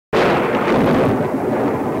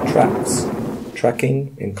TRAX,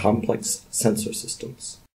 Tracking in Complex Sensor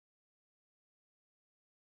Systems.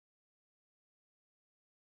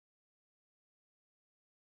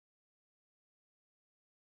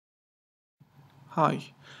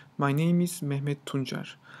 Hi, my name is Mehmet Tuncer.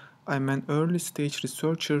 I'm an early-stage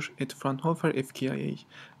researcher at Fraunhofer FKIA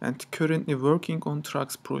and currently working on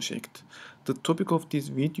TRAX project. The topic of this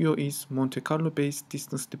video is Monte Carlo-based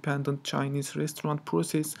distance-dependent Chinese restaurant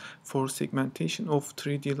process for segmentation of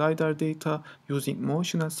 3D Lidar data using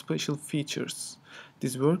motion and spatial features.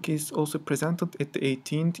 This work is also presented at the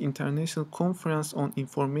 18th International Conference on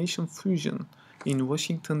Information Fusion in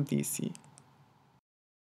Washington, D.C.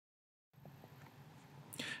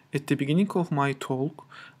 At the beginning of my talk,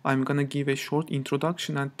 I'm gonna give a short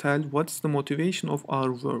introduction and tell what's the motivation of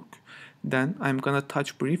our work. Then I'm gonna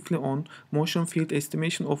touch briefly on motion field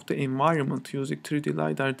estimation of the environment using 3D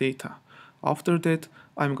Lidar data. After that,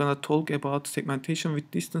 I'm gonna talk about segmentation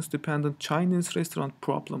with distance-dependent Chinese restaurant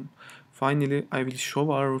problem. Finally, I will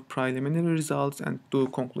show our preliminary results and do a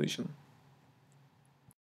conclusion.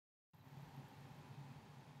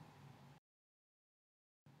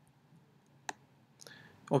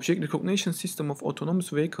 Object recognition system of autonomous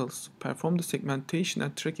vehicles perform the segmentation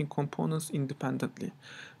and tracking components independently.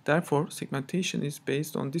 Therefore, segmentation is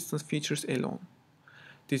based on distance features alone.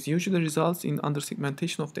 This usually results in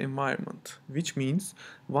under-segmentation of the environment, which means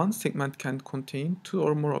one segment can contain two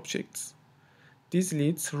or more objects. This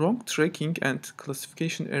leads wrong tracking and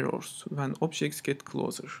classification errors when objects get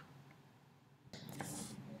closer.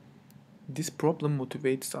 This problem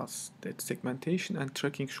motivates us that segmentation and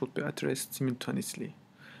tracking should be addressed simultaneously.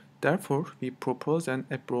 Therefore, we propose an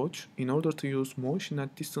approach in order to use motion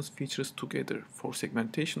and distance features together for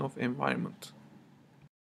segmentation of environment.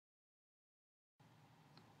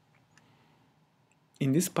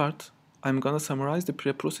 In this part, I'm gonna summarize the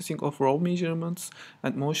pre-processing of raw measurements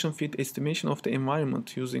and motion field estimation of the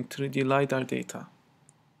environment using 3D Lidar data.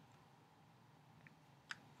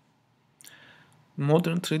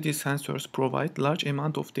 Modern 3D sensors provide large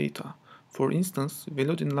amount of data. For instance,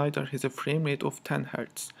 Velodin LiDAR has a frame rate of 10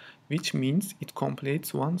 Hz, which means it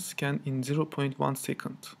completes one scan in 0.1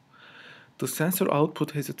 second. The sensor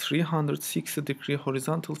output has a 360-degree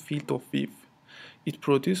horizontal field of view. It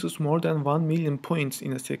produces more than 1 million points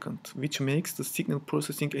in a second, which makes the signal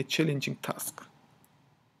processing a challenging task.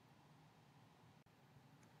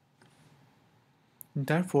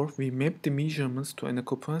 Therefore, we map the measurements to an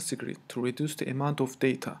occupancy grid to reduce the amount of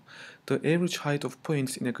data. The average height of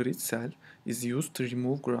points in a grid cell is used to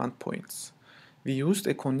remove ground points. We used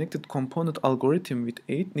a connected component algorithm with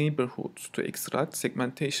 8 neighborhoods to extract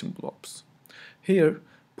segmentation blobs. Here,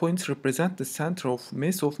 points represent the center of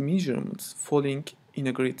mass of measurements falling in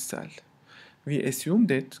a grid cell. We assume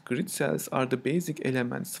that grid cells are the basic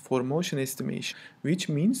elements for motion estimation, which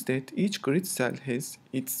means that each grid cell has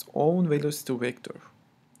its own velocity vector.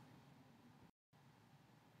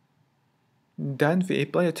 Then we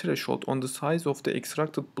apply a threshold on the size of the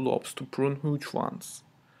extracted blobs to prune huge ones.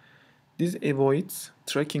 This avoids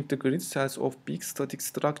tracking the grid cells of big static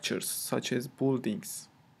structures such as buildings.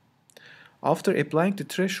 After applying the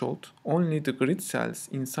threshold, only the grid cells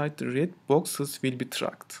inside the red boxes will be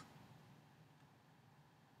tracked.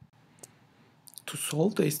 To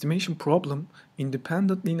solve the estimation problem,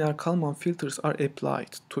 independent linear Kalman filters are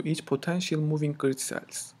applied to each potential moving grid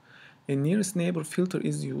cells. A nearest neighbor filter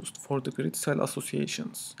is used for the grid cell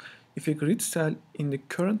associations. If a grid cell in the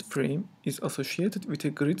current frame is associated with a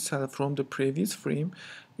grid cell from the previous frame,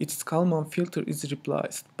 its Kalman filter is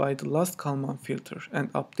replaced by the last Kalman filter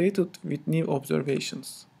and updated with new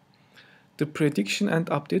observations. The prediction and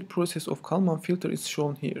update process of Kalman filter is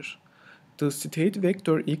shown here. The state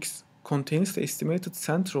vector x contains the estimated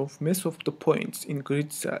center of mass of the points in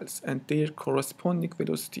grid cells and their corresponding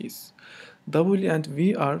velocities. W and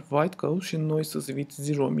V are white Gaussian noises with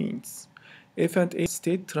zero means. F and A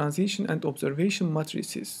state transition and observation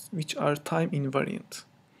matrices, which are time invariant.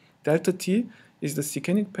 Delta T is the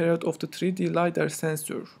scanning period of the 3D LiDAR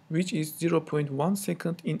sensor, which is 0.1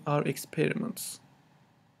 second in our experiments.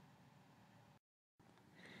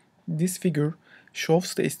 This figure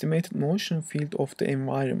shows the estimated motion field of the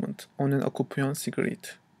environment on an occupancy grid.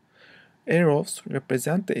 Arrows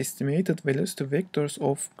represent the estimated velocity vectors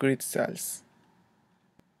of grid cells.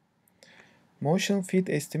 Motion field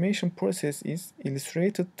estimation process is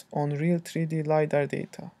illustrated on real 3D LiDAR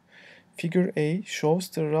data. Figure A shows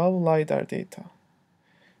the raw LiDAR data.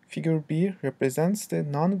 Figure B represents the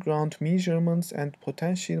non-ground measurements and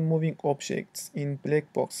potential moving objects in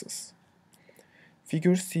black boxes.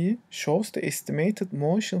 Figure C shows the estimated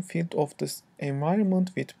motion field of the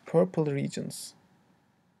environment with purple regions.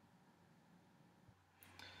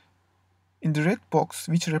 In the red box,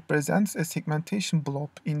 which represents a segmentation blob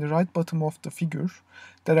in the right bottom of the figure,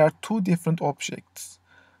 there are two different objects.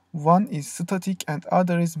 One is static and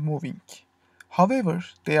other is moving. However,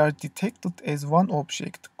 they are detected as one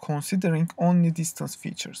object, considering only distance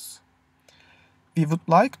features. We would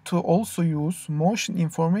like to also use motion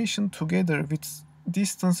information together with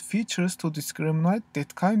distance features to discriminate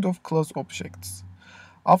that kind of close objects.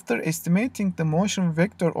 After estimating the motion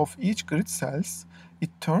vector of each grid cells, it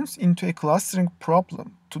turns into a clustering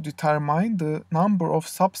problem to determine the number of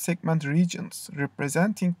subsegment regions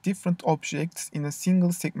representing different objects in a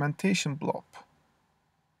single segmentation blob.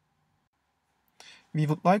 We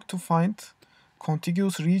would like to find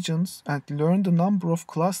contiguous regions and learn the number of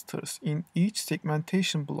clusters in each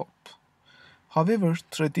segmentation blob. However,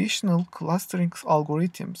 traditional clustering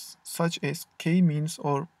algorithms such as k-means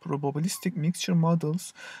or probabilistic mixture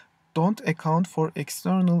models don't account for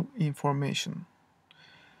external information.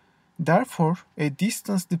 Therefore, a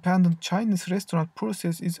distance-dependent Chinese restaurant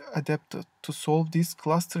process is adapted to solve this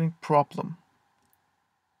clustering problem.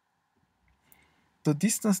 The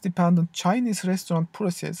distance-dependent Chinese restaurant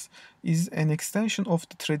process is an extension of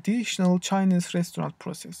the traditional Chinese restaurant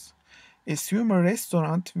process. Assume a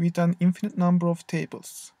restaurant with an infinite number of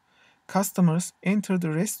tables. Customers enter the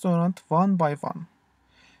restaurant one by one.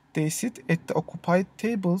 They sit at the occupied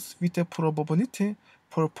tables with a probability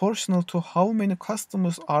proportional to how many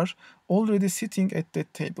customers are already sitting at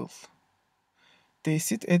that table. They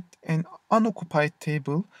sit at an unoccupied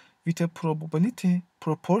table with a probability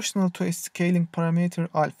proportional to a scaling parameter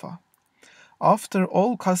alpha. After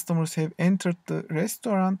all customers have entered the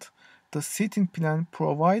restaurant, the seating plan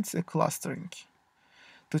provides a clustering.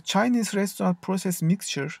 The Chinese restaurant process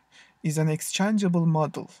mixture is an exchangeable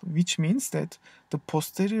model, which means that the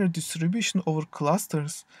posterior distribution over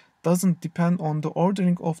clusters doesn't depend on the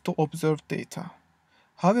ordering of the observed data.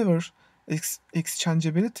 However,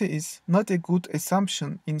 exchangeability is not a good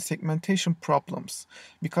assumption in segmentation problems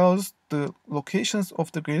because the locations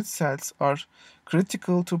of the grid cells are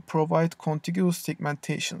critical to provide contiguous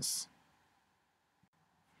segmentations.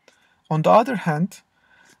 On the other hand,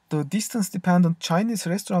 the distance-dependent Chinese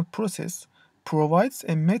restaurant process provides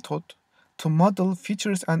a method to model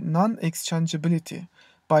features and non-exchangeability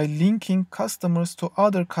by linking customers to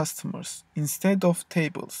other customers instead of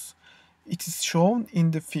tables. It is shown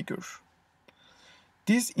in the figure.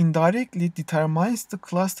 This indirectly determines the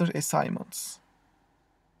cluster assignments.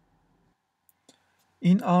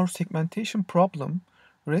 In our segmentation problem,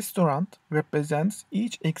 restaurant represents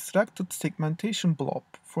each extracted segmentation blob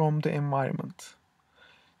from the environment.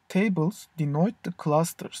 Tables denote the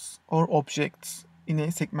clusters or objects in a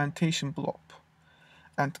segmentation blob,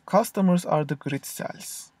 and customers are the grid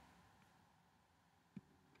cells.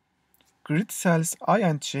 Grid cells I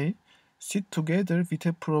and j sit together with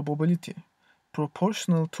a probability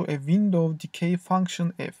proportional to a window decay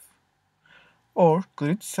function f, or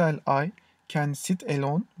grid cell I can sit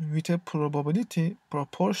alone with a probability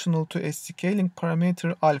proportional to a scaling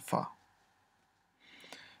parameter alpha.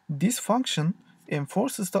 This function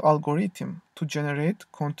enforces the algorithm to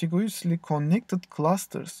generate contiguously connected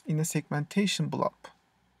clusters in a segmentation blob.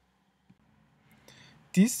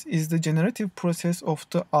 This is the generative process of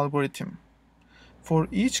the algorithm. For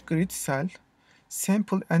each grid cell,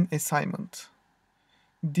 sample an assignment.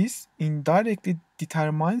 This indirectly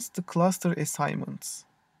determines the cluster assignments.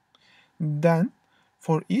 Then,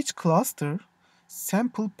 for each cluster,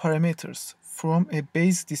 sample parameters from a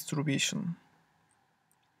Bayes distribution.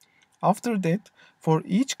 After that, for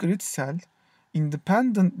each grid cell,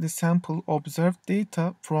 independently sample observed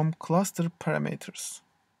data from cluster parameters.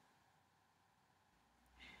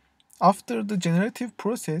 After the generative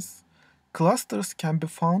process, clusters can be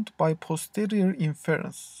found by posterior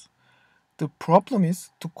inference. The problem is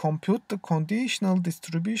to compute the conditional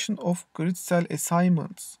distribution of grid cell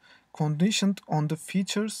assignments conditioned on the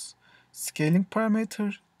features, scaling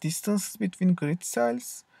parameter, distance between grid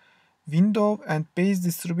cells, window and Bayes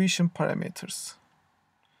distribution parameters.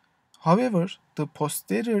 However, the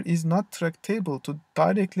posterior is not tractable to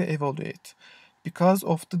directly evaluate because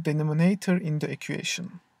of the denominator in the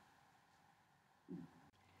equation.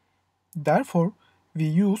 Therefore, we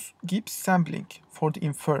use Gibbs sampling for the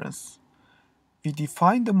inference. We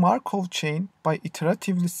define the Markov chain by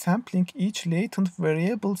iteratively sampling each latent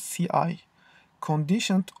variable Ci,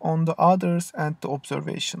 conditioned on the others and the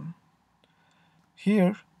observation.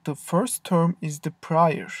 Here, the first term is the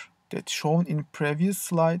prior, that's shown in previous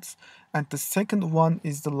slides, and the second one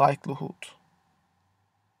is the likelihood.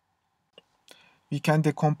 We can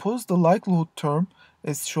decompose the likelihood term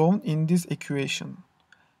as shown in this equation.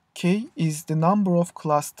 K is the number of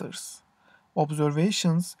clusters.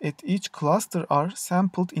 Observations at each cluster are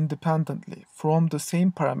sampled independently from the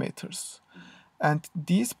same parameters, and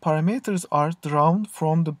these parameters are drawn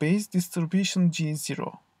from the Bayes distribution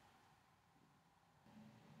G0.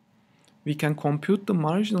 We can compute the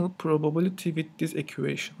marginal probability with this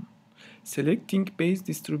equation. Selecting Bayes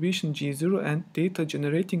distribution G0 and data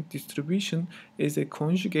generating distribution as a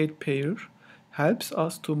conjugate pair helps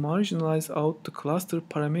us to marginalize out the cluster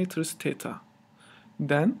parameters theta.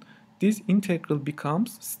 Then, this integral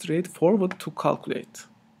becomes straightforward to calculate.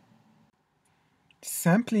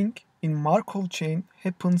 Sampling in Markov chain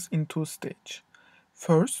happens in two stages.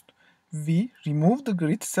 First, we remove the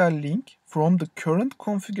grid cell link from the current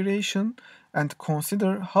configuration and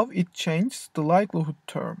consider how it changes the likelihood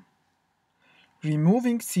term.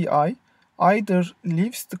 Removing Ci either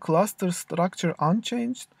leaves the cluster structure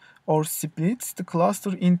unchanged or splits the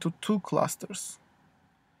cluster into two clusters.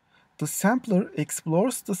 The sampler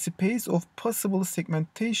explores the space of possible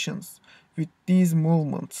segmentations with these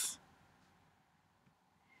movements.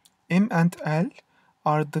 M and L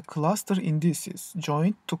are the cluster indices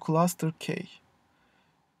joined to cluster K.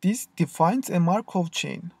 This defines a Markov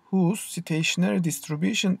chain whose stationary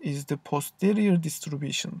distribution is the posterior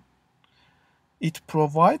distribution. It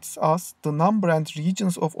provides us the number and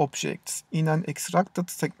regions of objects in an extracted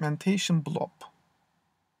segmentation blob.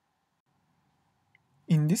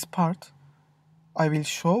 In this part, I will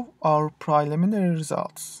show our preliminary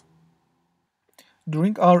results.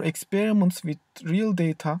 During our experiments with real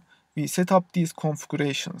data, we set up these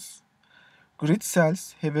configurations. Grid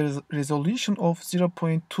cells have a resolution of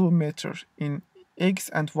 0.2 meter in x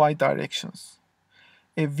and y directions.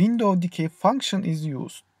 A window decay function is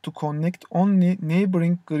used to connect only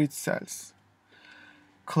neighboring grid cells.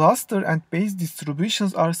 Cluster and Bayes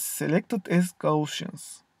distributions are selected as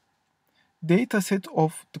Gaussians. Dataset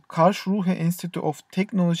of the Karlsruhe Institute of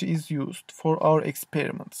Technology is used for our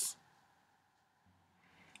experiments.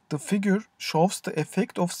 The figure shows the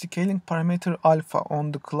effect of scaling parameter alpha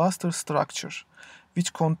on the cluster structure,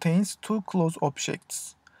 which contains two close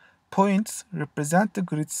objects. Points represent the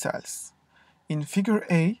grid cells. In figure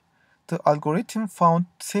A, the algorithm found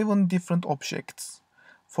 7 different objects.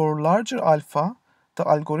 For larger alpha, the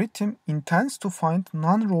algorithm intends to find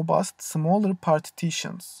non-robust smaller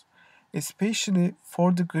partitions, especially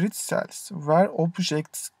for the grid cells where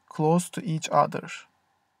objects close to each other.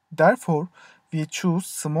 Therefore, we choose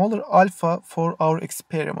smaller alpha for our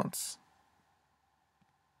experiments.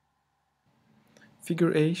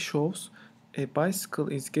 Figure A shows a bicycle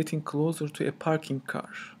is getting closer to a parking car.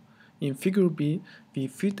 In figure B, we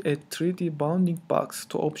fit a 3D bounding box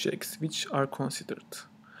to objects which are considered.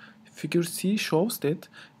 Figure C shows that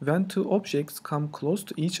when two objects come close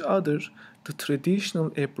to each other, the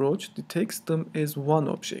traditional approach detects them as one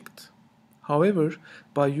object. However,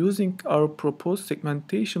 by using our proposed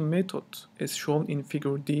segmentation method as shown in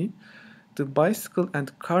figure D, the bicycle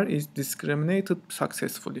and car is discriminated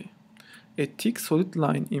successfully. A thick solid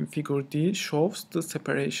line in figure D shows the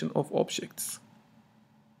separation of objects.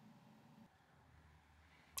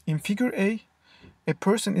 In figure A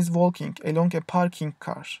person is walking along a parking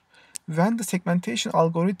car. When the segmentation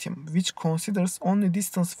algorithm, which considers only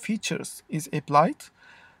distance features, is applied,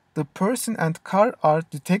 the person and car are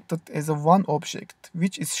detected as a one object,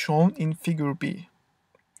 which is shown in figure B.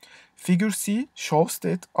 Figure C shows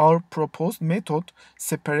that our proposed method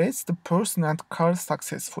separates the person and car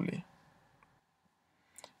successfully.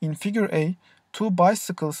 In figure A, two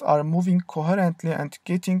bicycles are moving coherently and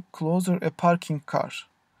getting closer a parking car.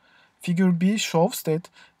 Figure B shows that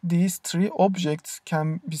these three objects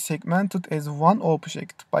can be segmented as one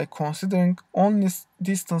object by considering only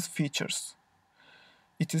distance features.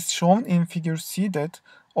 It is shown in figure C that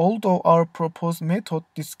although our proposed method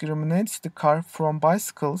discriminates the car from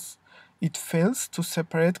bicycles, it fails to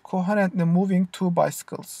separate coherently moving two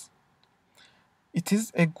bicycles. It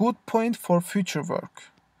is a good point for future work.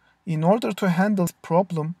 In order to handle this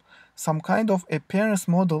problem, some kind of appearance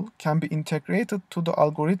model can be integrated to the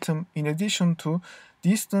algorithm in addition to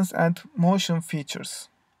distance and motion features.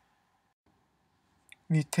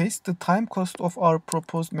 We test the time cost of our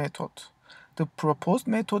proposed method. The proposed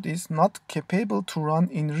method is not capable to run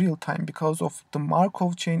in real time because of the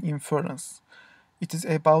Markov chain inference. It is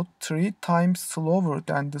about 3 times slower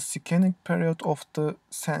than the scanning period of the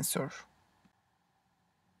sensor.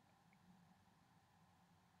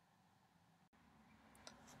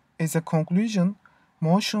 As a conclusion,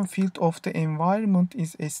 motion field of the environment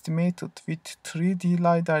is estimated with 3D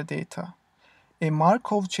Lidar data. A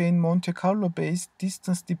Markov chain Monte Carlo based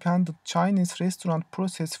distance dependent Chinese restaurant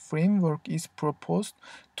process framework is proposed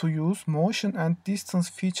to use motion and distance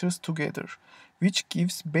features together which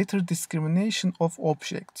gives better discrimination of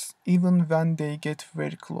objects, even when they get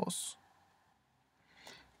very close.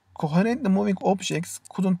 Coherently moving objects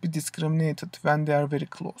couldn't be discriminated when they are very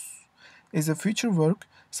close. As a future work,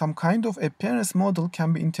 some kind of appearance model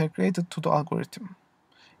can be integrated to the algorithm.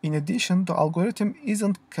 In addition, the algorithm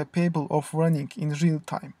isn't capable of running in real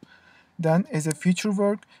time. Then, as a future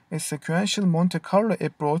work, a sequential Monte Carlo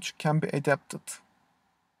approach can be adapted.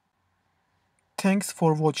 Thanks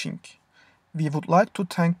for watching. We would like to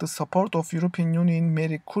thank the support of European Union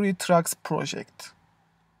Marie Curie TRAX project.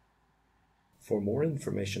 For more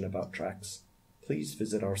information about TRAX, please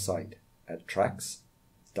visit our site at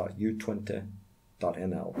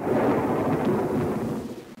trax.u20.nl.